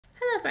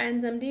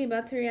Friends, I'm Dee,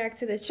 about to react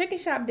to the chicken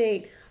shop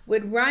date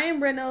with Ryan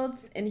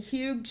Reynolds and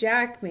Hugh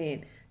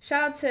Jackman.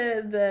 Shout out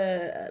to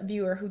the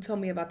viewer who told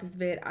me about this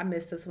vid. I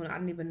missed this one. I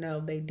didn't even know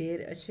they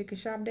did a chicken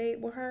shop date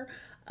with her.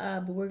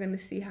 But we're going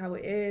to see how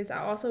it is. I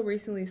also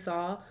recently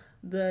saw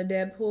the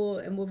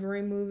Deadpool and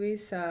Wolverine movie.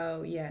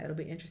 So, yeah, it'll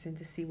be interesting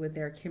to see what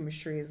their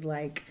chemistry is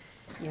like,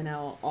 you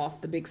know, off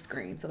the big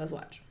screen. So, let's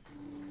watch.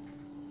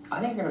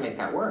 I think you're going to make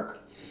that work.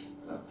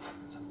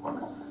 It's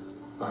wonderful.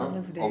 That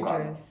looks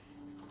dangerous.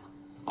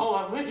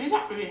 Oh, that's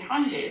actually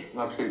handy.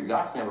 Actually,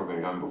 that's never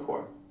been done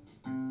before.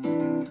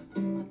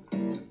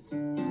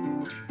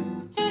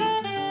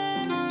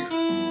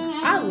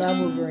 I love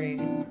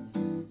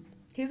Wolverine.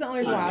 He's the only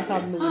reason why I saw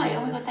the movie. Hi,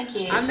 oh my god, thank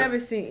you. I've never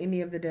seen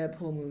any of the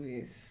Deadpool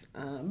movies.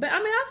 But I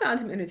mean, I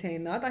found him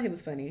entertaining though. I thought he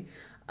was funny.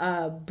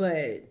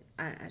 But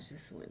I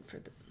just went for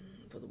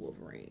the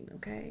Wolverine,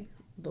 okay?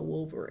 The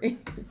Wolverine.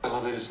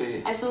 Lovely to see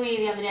you. I saw you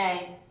the other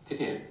day. Did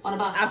you? On a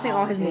bus. I've seen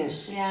all his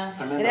movies. Yeah.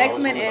 I remember And I was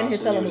X-Men on the and bus his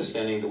and fellow you were movies.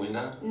 standing at the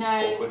window. No,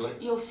 Awkwardly.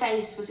 your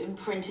face was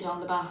imprinted on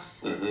the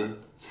bus. Mm-hmm.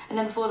 And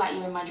then before that,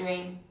 you were in my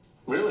dream.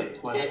 Really?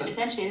 What So happened?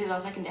 essentially, this is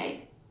our second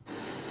date.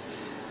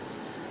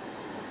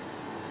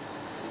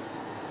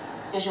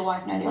 Does your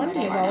wife know that you're on a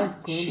London date is right always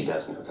now? gloomy. She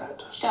does know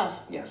that. She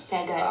does? Yes.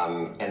 Okay,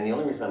 good. And the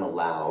only reason I'm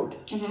allowed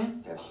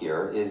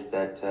here is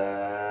that,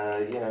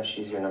 you know,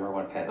 she's your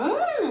 #1 pet. Ooh!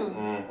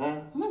 Mm-hmm.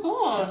 Oh my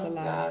god. That's a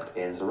lie. That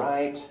is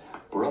right.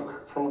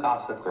 Brooke from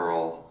Gossip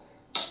Girl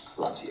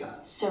loves you.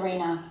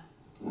 Serena.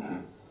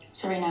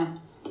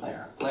 Serena.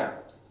 Blair.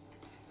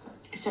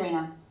 It's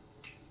Serena.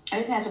 I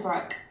don't think there's a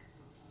Brooke.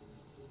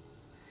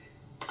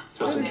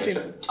 Just in Okay. case.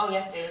 Oh,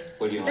 yes, please.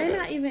 Where do you They're like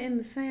not even in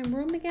the same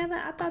room together.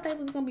 I thought they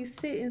was gonna be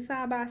sitting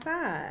side by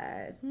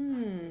side.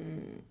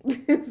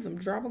 Some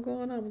drama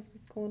going on. What's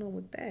going on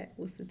with that?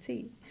 What's the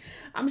tea?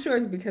 I'm sure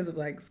it's because of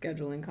like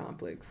scheduling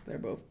conflicts. They're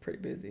both pretty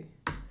busy.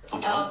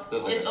 Okay. Oh,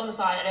 Just like just on the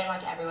side. I don't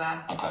like it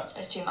everywhere. Okay.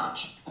 It's too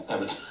much. that.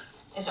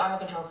 I'm a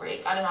control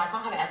freak. I don't know. I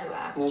can't have it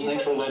everywhere. Well, Do you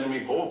thanks put- for letting me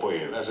pour for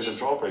you. As a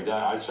control freak,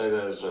 I'd say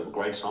that is a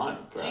great sign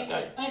for do our you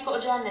date. put- You've got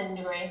a journalism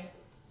degree.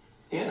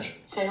 Yes.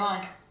 So do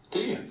I. Do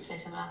you? So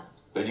similar.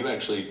 But you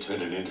actually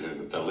turned it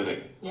into a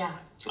living. Yeah.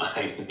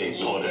 I You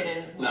ignored it.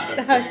 didn't. No.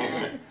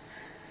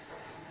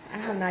 I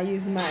have not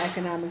used my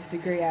economics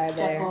degree either.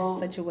 Deadpool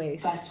Such a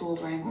waste. vs.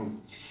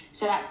 Wolverine.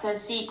 So that's the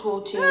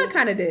sequel to I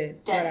kind of did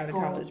right out of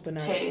Deadpool college, but no.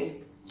 2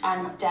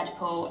 and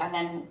Deadpool, and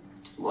then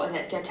what is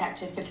it?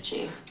 Detective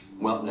Pikachu.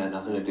 Well, no,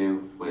 nothing to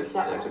do with Is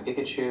that Dr. right?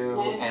 Pikachu.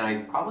 No. And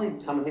I probably,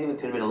 come to think of it,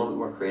 could have been a little bit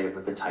more creative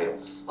with the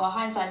titles. Well,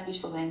 hindsight's a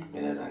beautiful thing,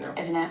 It is, I know.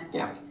 isn't it?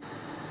 Yeah.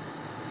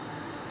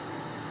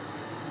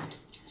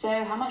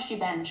 So how much do you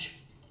bench?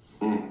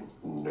 No,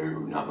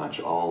 not much.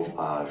 All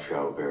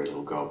show, very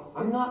little go.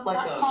 I'm not like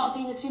That's part of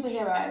being a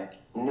superhero.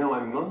 No,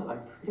 I'm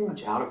pretty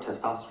much out of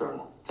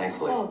testosterone,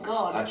 thankfully. Oh,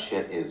 God. That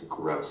shit is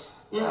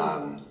gross.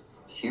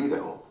 Hugh,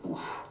 though,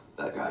 oof,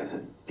 that guy's a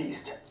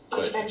beast.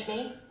 Could you bench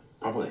me?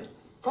 Probably.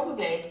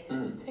 Probably.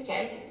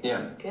 Okay.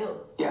 Yeah.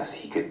 Cool. Yes,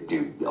 he could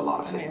do a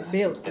lot of things.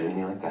 built. I didn't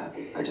mean like that.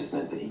 I just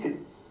meant that he could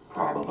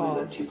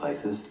probably lift you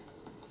places.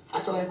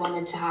 That's all I've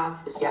wanted to have.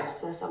 Is Yeah.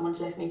 just, someone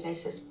to lift me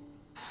places.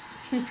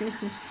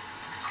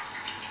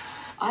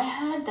 I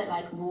heard that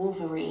like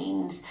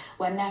Wolverines,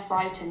 when they're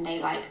frightened, they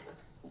like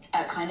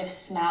a kind of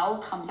smell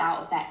comes out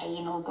of their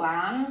anal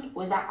glands.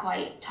 Was that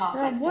quite tough,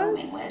 like what?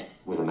 filming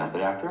with? With a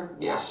method actor?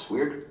 Yes,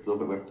 weird. A little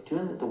bit weird. Do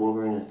you know that the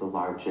Wolverine is the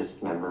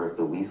largest member of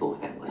the weasel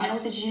family? And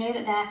also, did you know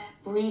that their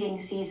breeding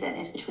season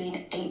is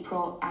between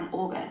April and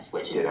August,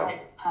 which is Ditto.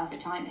 like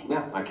perfect timing?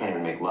 Yeah, I can't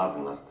even make love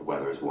unless the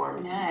weather is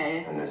warm. No.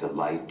 And there's a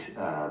light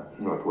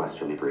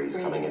northwesterly breeze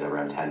coming in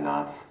around 10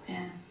 knots.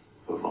 Yeah.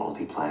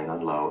 Vivaldi playing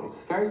on low.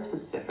 It's very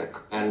specific.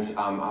 And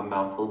a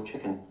mouthful of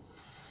chicken.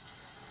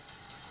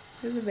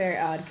 This is a very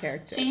odd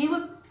character. So you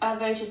were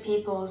voted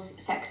People's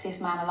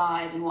Sexiest Man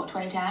Alive in what,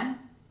 2010?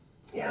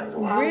 Yeah, it was a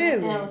How while. does it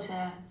Really? feel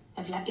to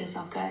have let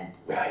yourself go?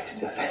 Right,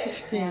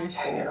 just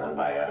hanging on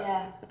by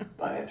Yeah.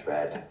 a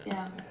thread.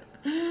 Yeah.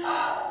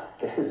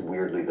 This is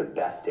weirdly the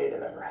best date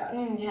I've ever had.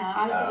 Yeah,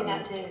 I was thinking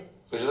that too.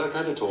 Is it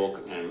okay to talk?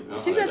 And,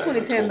 She said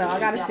 2010 though. I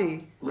gotta Yeah.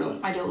 see. Really?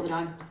 I do it all the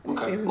time.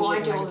 Okay. Well, I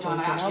do it all the time.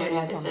 I I actually don't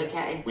know if was it's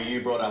okay. Were you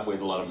brought up with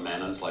a lot of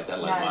manners like that?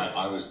 Like No.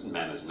 I was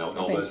manners. No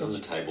elbows on the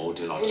table.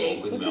 Do not Really?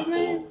 talk with What's his mouthful.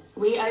 name?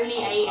 We only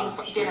ate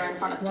I'm dinner in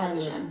front of the Right.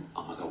 television.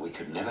 Oh my god, we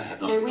could never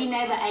have. No, we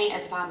never ate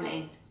as a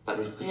family.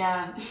 But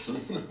Yeah.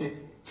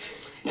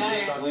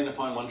 you're struggling to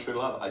find one true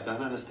love. I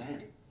don't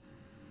understand.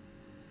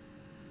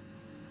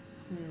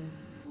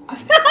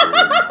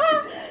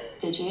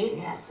 Did you?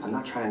 Yes, I'm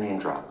not trying to name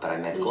drop, but I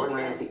met You Gordon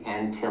just Ramsay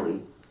and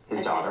Tilly, his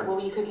Okay, daughter. What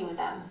were you cooking with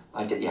them?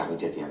 I did, yeah, we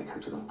did, yeah, we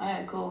cooked with them.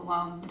 Oh, cool.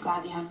 Well, I'm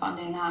glad you had fun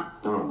doing that.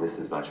 No, this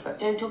is much better.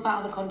 Don't talk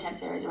about other content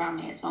series around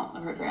me. It's not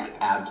appropriate.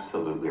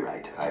 Absolutely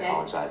right. I Okay.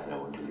 apologize, and I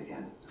won't do it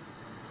again.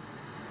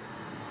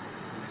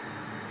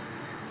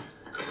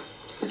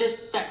 But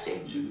just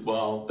sexy.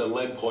 Well, the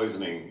lead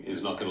poisoning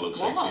is not going to look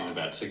sexy Why? in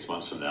about 6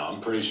 months from now.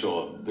 I'm pretty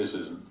sure this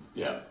is,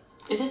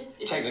 Is this...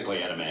 technically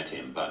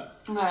adamantium,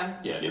 but Okay.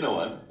 yeah, you know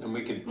what? And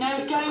we could.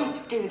 No,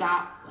 don't do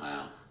that.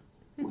 Wow.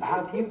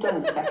 Have you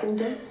done second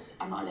dates?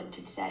 I'm not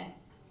limited to say.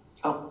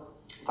 Oh,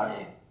 So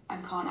I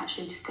can't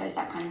actually disclose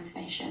that kind of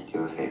information. do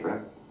you have a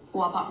favorite?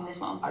 Well, apart from this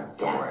one.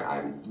 Don't worry,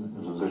 I'm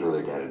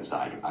literally dead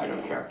inside. I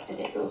don't care.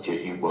 Okay, cool.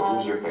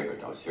 Who's your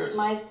favorite though? Seriously.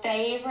 My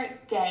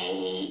favourite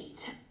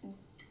date,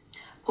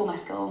 Paul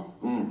Mescal.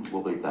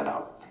 We'll bleep that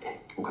out. Okay.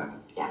 Okay.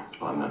 Yeah.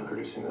 Well, I'm not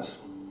producing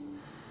this.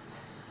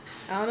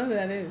 I don't know who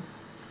that is.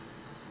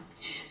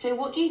 So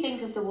what do you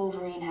think of the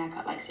Wolverine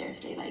haircut? Like,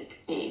 seriously, like,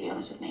 be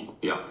honest with me.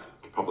 Yeah,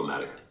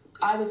 problematic.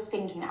 I was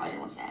thinking that, I didn't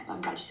want to say it, but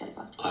I'm glad you said it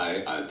first.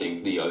 I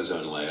think the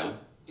ozone layer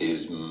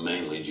is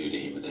mainly due to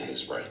him with the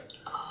hairspray.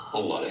 A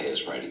lot of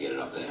hairspray to get it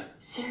up there.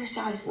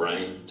 Seriously, I was...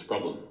 Rain, it's a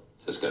problem.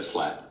 It just goes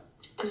flat.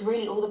 Because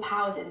really, all the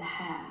power's in the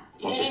hair.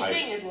 What's Did your you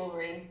favourite? sing as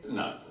Wolverine?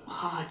 No.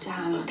 Oh,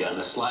 damn. I'm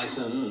gonna slice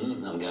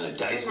him, I'm gonna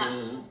dice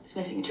him. It's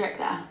missing a trick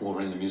there.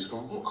 Wolverine the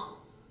musical?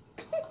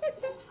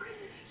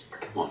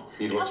 Come on,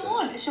 you'd watch Come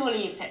on,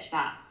 surely you've pitched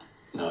that.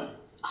 that? No.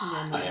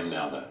 I am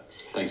now though.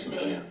 Thanks,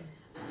 Amelia.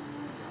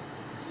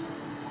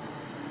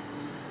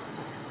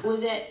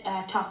 Was it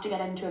tough to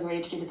get him to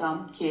agree to do the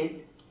film,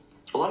 Hugh?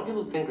 A lot of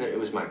people think that it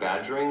was my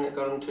badgering that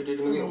got him to do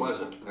the movie. It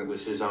wasn't. It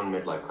was his own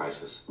midlife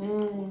crisis.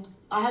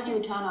 I heard you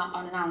would turn up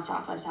unannounced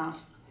outside his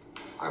house.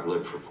 I've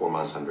lived for 4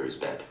 months under his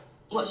bed.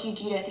 You don't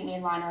think me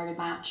and Ryan are a good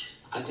match?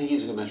 I think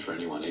he's a good match for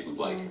anyone, even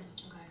Blake. Okay.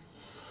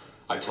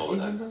 I tell her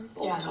that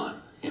all Yeah. the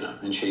time, you know,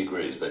 and she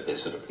agrees, but they're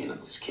sort of, you know,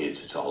 it's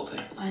kids, it's a whole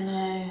thing. I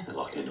know. They're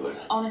locked into it.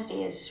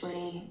 Honesty is just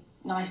really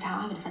nice to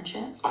have in a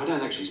friendship. I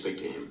don't actually speak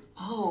to him.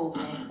 Oh,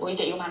 okay. Or you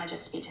get your manager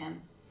to speak to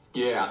him.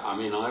 Yeah, I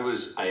mean, I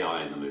was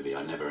AI in the movie.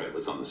 I never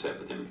was on the set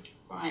with him.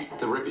 Right.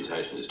 The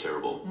reputation is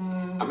terrible.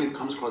 I mean, it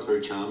comes across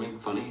very charming,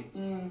 funny.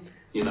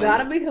 You know,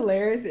 That'd be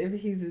hilarious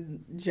if he's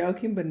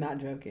joking but not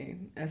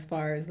joking, as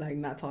far as like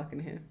not talking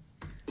to him.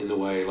 in the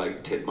way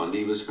like Ted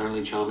Bundy was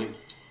apparently charming.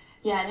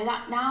 Yeah, no,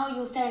 that now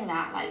you're saying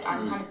that, like,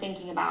 I'm kind of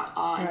thinking about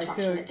our Right,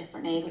 interaction so a bit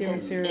differently it's giving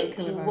because serial he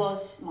killer vibes.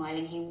 was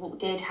smiling. He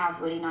did have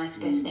really nice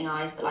glistening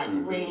eyes, but like,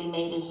 really,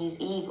 maybe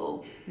he's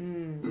evil.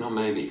 No,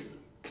 maybe.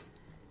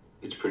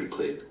 It's pretty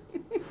clear.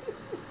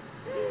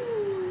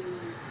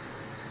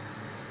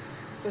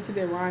 So she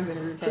did Ryan's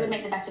interview Who would first.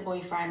 make the better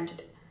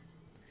boyfriend?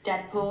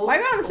 Deadpool? Why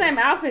you got the same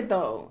outfit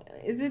though?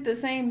 Is it the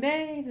same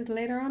day, just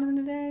later on in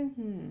the day?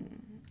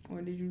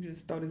 Or did you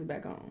just throw this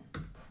back on?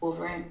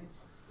 Wolverine.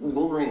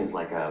 Wolverine is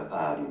like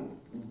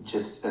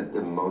just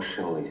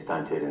emotionally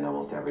stunted in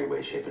almost every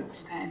way, shape, and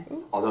form. Okay.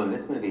 Although in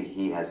this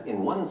movie, in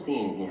one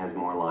scene, he has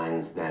more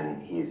lines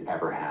than he's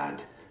ever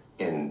had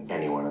in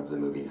any one of the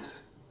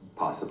movies,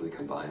 possibly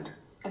combined.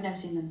 I've never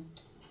seen them.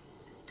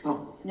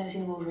 Oh, I've never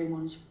seen the Wolverine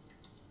ones.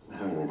 I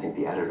don't even think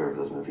the editor of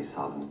those movies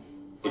saw them.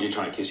 Did he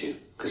try and kiss you?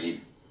 Because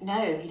he No,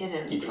 he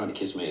didn't. tried to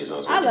kiss me as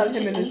well. I loved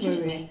him in Are this you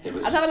kidding movie. me? It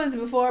was, I thought it was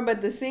before,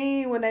 but the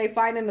scene when they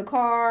fight in the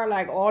car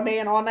like all day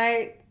and all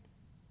night,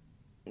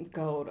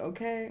 gold.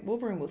 Okay,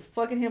 Wolverine was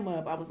fucking him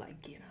up. I was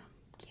like, get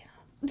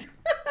him.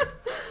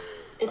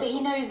 But he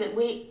knows that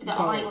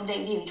I'm on a date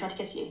with you and he tried to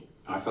kiss you.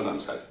 I felt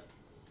unsafe.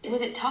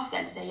 Was it tough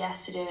then to say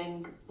yes to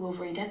doing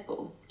Wolverine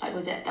Deadpool? Like,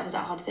 was that a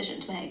hard decision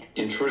to make?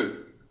 In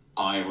truth,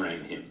 I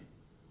rang him.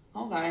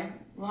 Okay,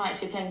 right,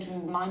 so you're playing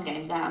some mind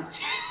games there.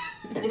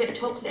 It's a bit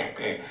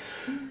toxic.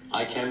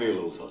 I can be a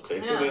little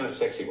toxic, but in a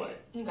sexy way.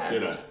 Okay. You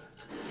know.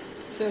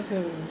 Says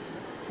who?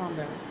 Calm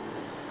down.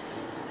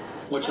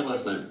 What's your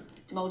last name?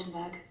 De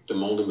Moldenberg. De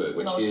Moldenberg,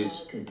 which De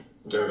is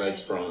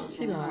derivates from.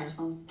 She lied.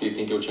 Do you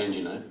think you'll change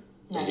your name?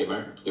 No. To get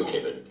married? You'll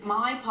keep it.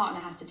 My partner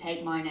has to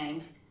take my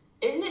name.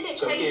 Isn't it a bit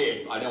So crazy?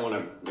 if, I don't want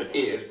to, but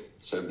if,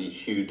 so it'd be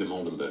Hugh de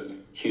Moldenberg.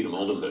 Hugh de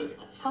Moldenberg.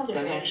 Sounds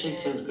That okay. actually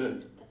sounds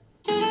good.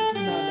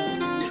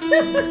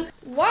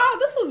 Wow,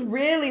 this was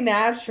really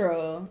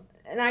natural.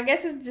 And I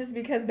guess it's just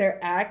because they're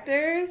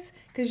actors.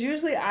 Because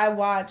usually I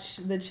watch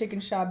the chicken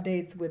shop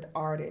dates with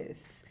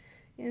artists.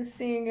 And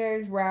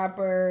singers,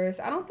 rappers.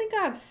 I don't think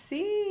I've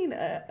seen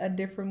a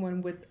different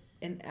one with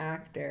an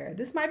actor.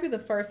 This might be the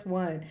first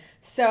one.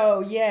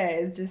 So yeah,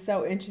 it's just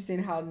so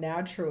interesting how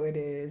natural it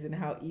is and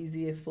how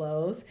easy it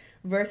flows.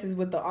 Versus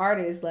with the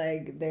artists,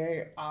 like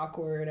they're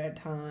awkward at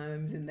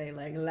times and they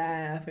like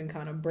laugh and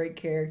kind of break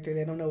character.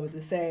 They don't know what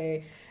to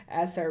say.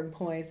 At certain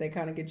points, they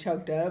kind of get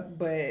choked up.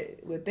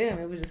 But with them,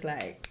 it was just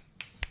like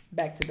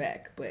back to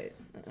back. But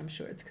I'm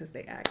sure it's because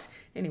they act.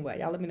 Anyway,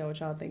 y'all let me know what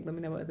y'all think. Let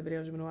me know what other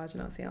videos you've been watching.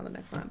 I'll see y'all on the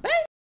next one.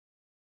 Bye!